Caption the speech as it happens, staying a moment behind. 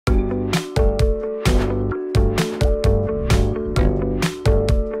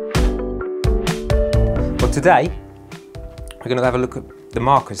Well, today we're going to have a look at the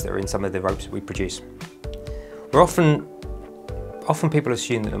markers that are in some of the ropes that we produce. Often people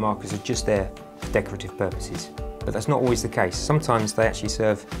assume that the markers are just there for decorative purposes, but that's not always the case. Sometimes they actually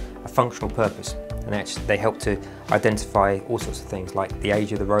serve a functional purpose, and they help to identify all sorts of things like the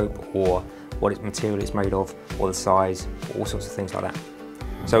age of the rope, or what its material it's made of, or the size, or all sorts of things like that.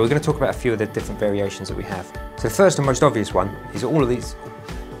 So we're going to talk about a few of the different variations that we have. So the first and most obvious one is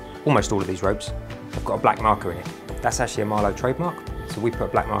almost all of these ropes have got a black marker in it. That's actually a Marlow trademark, so we put a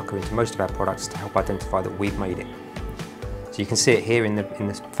black marker into most of our products to help identify that we've made it. So you can see it here in the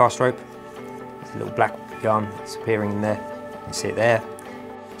fast rope. There's a little black yarn that's appearing in there. You can see it there.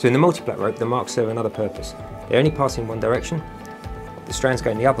 So in the multi-black rope, the marks serve another purpose. They only pass in one direction. The strands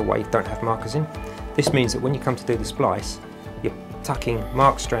going the other way don't have markers in. This means that when you come to do the splice, you're tucking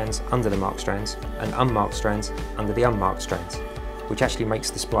marked strands under the marked strands and unmarked strands under the unmarked strands, which actually makes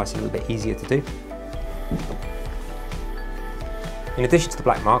the splice a little bit easier to do. In addition to the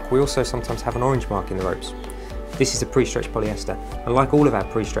black mark, we also sometimes have an orange mark in the ropes. This is a pre-stretched polyester, and like all of our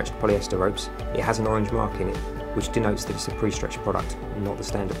pre-stretched polyester ropes, it has an orange mark in it, which denotes that it's a pre-stretched product, not the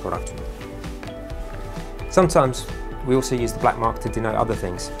standard product. Sometimes we also use the black mark to denote other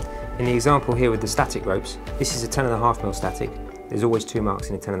things. In the example here with the static ropes, this is a 10.5mm static. There's always 2 marks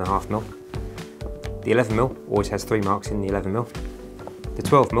in a 10.5mm. The 11mm always has 3 marks in the 11mm. The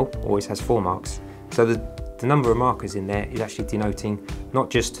 12mm always has 4 marks. So the number of markers in there is actually denoting not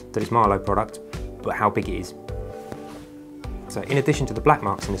just that it's Marlow product, but how big it is. So in addition to the black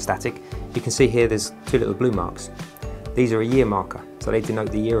marks in the static, you can see here there's 2 little blue marks. These are a year marker, so they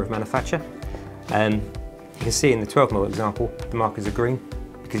denote the year of manufacture. You can see in the 12mm example, the markers are green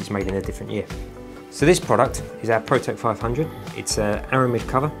because it's made in a different year. So this product is our ProTech 500. It's an aramid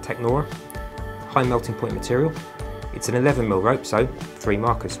cover, Technora, high melting point material. It's an 11mm rope, so 3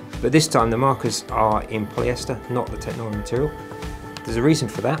 markers. But this time the markers are in polyester, not the Technora material. There's a reason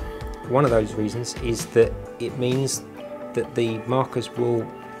for that. One of those reasons is that it means that the markers will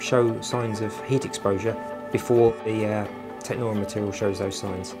show signs of heat exposure before the Technora material shows those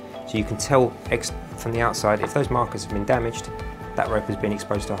signs. So you can tell from the outside if those markers have been damaged, that rope has been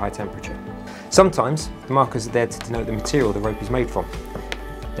exposed to a high temperature. Sometimes the markers are there to denote the material the rope is made from.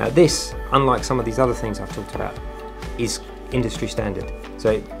 Now this, unlike some of these other things I've talked about, is industry standard.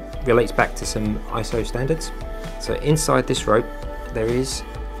 So it relates back to some ISO standards. So inside this rope there is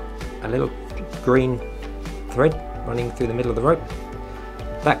a little green thread running through the middle of the rope.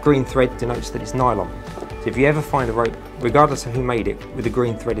 That green thread denotes that it's nylon. So if you ever find a rope, regardless of who made it, with a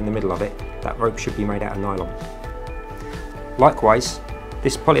green thread in the middle of it, that rope should be made out of nylon. Likewise,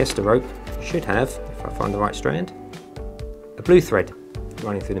 this polyester rope should have, if I find the right strand, a blue thread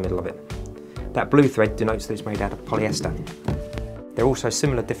running through the middle of it. That blue thread denotes that it's made out of polyester. There are also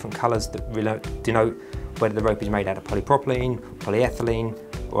similar different colours that denote whether the rope is made out of polypropylene, polyethylene,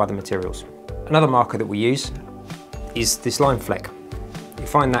 or other materials. Another marker that we use is this line fleck. You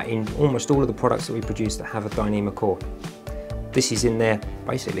find that in almost all of the products that we produce that have a Dyneema core. This is in there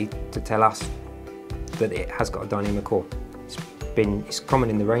basically to tell us that it has got a Dyneema core. It's common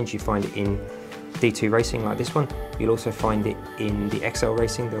in the range. You find it in D2 racing like this one. You'll also find it in the XL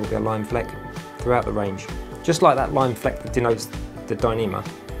racing. There will be a line fleck throughout the range. Just like that line fleck that denotes the Dyneema,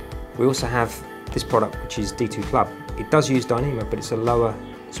 we also have this product which is D2 Club. It does use Dyneema, but it's a lower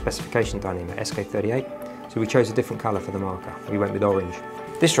specification Dyneema, SK38. So we chose a different colour for the marker. We went with orange.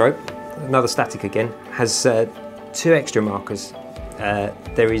 This rope, another static again, has 2 extra markers.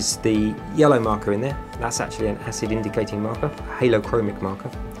 There is the yellow marker in there. That's actually an acid indicating marker, a halochromic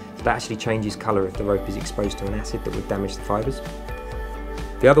marker. So that actually changes colour if the rope is exposed to an acid that would damage the fibres.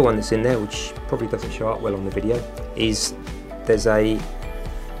 The other one that's in there, which probably doesn't show up well on the video, is there's a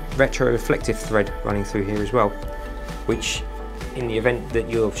retroreflective thread running through here as well, which in the event that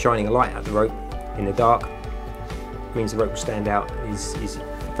you're shining a light at the rope in the dark, means the rope will stand out, is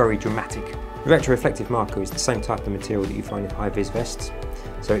very dramatic. The retroreflective marker is the same type of material that you find in high-vis vests,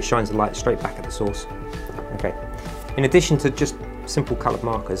 so it shines the light straight back at the source. Okay. In addition to just simple coloured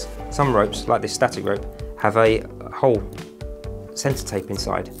markers, some ropes, like this static rope, have a whole centre tape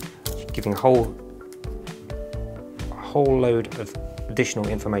inside, giving a whole load of additional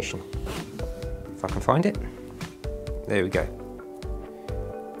information. If I can find it, there we go.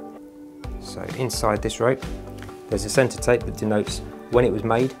 So inside this rope, there's a centre tape that denotes when it was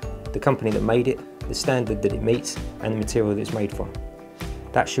made, the company that made it, the standard that it meets, and the material that it's made from.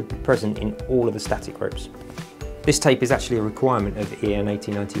 That should be present in all of the static ropes. This tape is actually a requirement of EN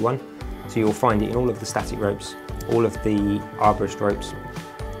 1891, so you'll find it in all of the static ropes, all of the arborist ropes,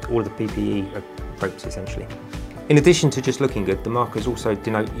 all of the PPE ropes essentially. In addition to just looking good, the markers also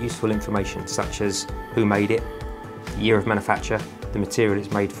denote useful information such as who made it, the year of manufacture, the material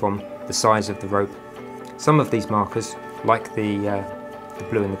it's made from, the size of the rope. Some of these markers, like the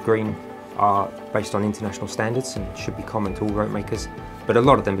blue and the green, are based on international standards and should be common to all rope makers, but a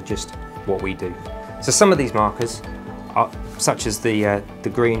lot of them are just what we do. So some of these markers, such as the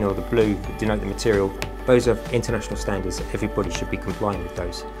green or the blue that denote the material, those are international standards. Everybody should be complying with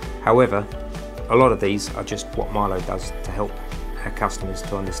those. However, a lot of these are just what Marlow does to help our customers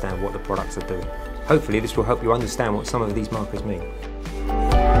to understand what the products are doing. Hopefully this will help you understand what some of these markers mean.